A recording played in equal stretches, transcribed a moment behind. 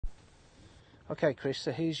Okay, Chris,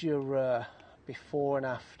 so here's your before and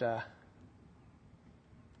after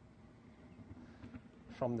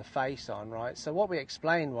from the face on, right? So what we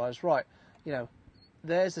explained was, right, you know,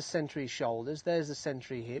 there's the centre of your shoulders, there's the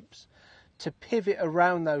centre of your hips. To pivot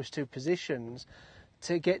around those two positions,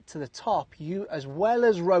 to get to the top, you, as well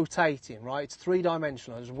as rotating, right, it's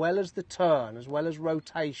three-dimensional, as well as the turn, as well as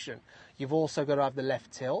rotation, you've also got to have the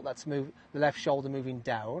left tilt, that's the left shoulder moving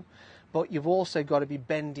down, but you've also got to be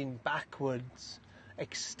bending backwards,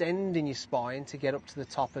 extending your spine to get up to the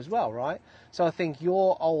top as well, right? So I think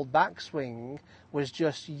your old backswing was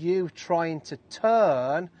just you trying to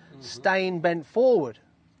turn, staying bent forward,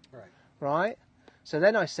 right? So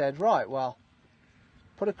then I said, right, well,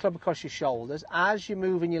 put a club across your shoulders as you're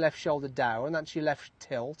moving your left shoulder down. That's your left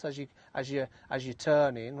tilt as you're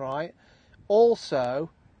turning, right? Also,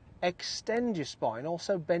 extend your spine.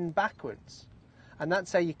 Also, bend backwards, and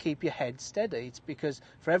that's how you keep your head steady. It's because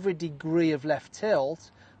for every degree of left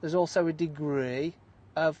tilt, there's also a degree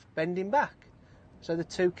of bending back. So the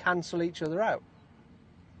two cancel each other out,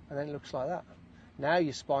 and then it looks like that. Now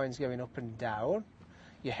your spine's going up and down.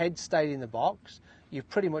 Your head stayed in the box. You've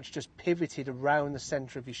pretty much just pivoted around the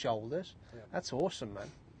centre of your shoulders. Yeah. That's awesome,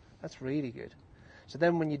 man. That's really good. So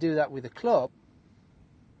then when you do that with a club,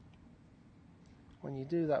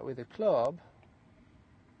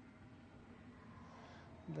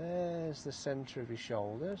 there's the centre of your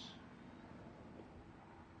shoulders.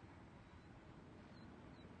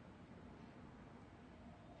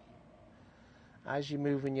 As you're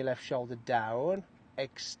moving your left shoulder down,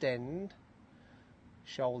 extend.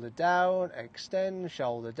 Shoulder down, extend,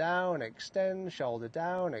 shoulder down, extend, shoulder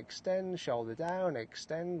down, extend, shoulder down,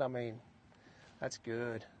 extend. I mean, that's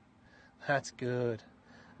good. That's good.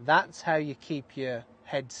 That's how you keep your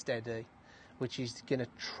head steady, which is going to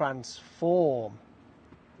transform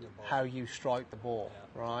how you strike the ball,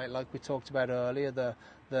 right? Like we talked about earlier,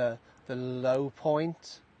 the low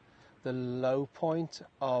point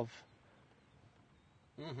of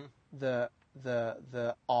the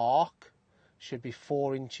arc should be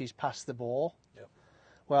 4 inches past the ball. Yep.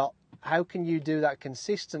 Well, how can you do that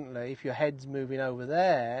consistently if your head's moving over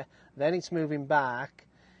there, then it's moving back?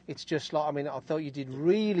 It's just like, I mean, I thought you did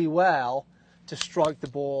really well to strike the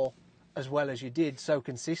ball as well as you did so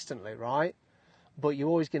consistently, right? But you're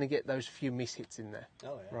always going to get those few miss hits in there,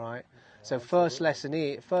 right? Yeah, so first lesson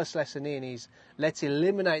in is let's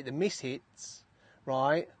eliminate the miss hits,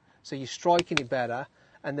 right? So you're striking it better,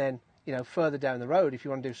 and then, you know, further down the road, if you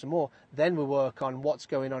want to do some more, then we'll work on what's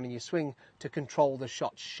going on in your swing to control the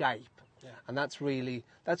shot shape. Yeah. And that's really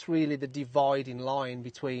the dividing line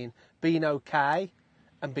between being okay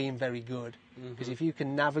and being very good. Because if you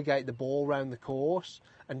can navigate the ball around the course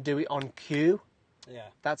and do it on cue,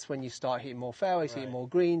 that's when you start hitting more fairways, hitting more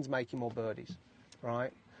greens, making more birdies,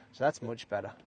 right? So that's much better.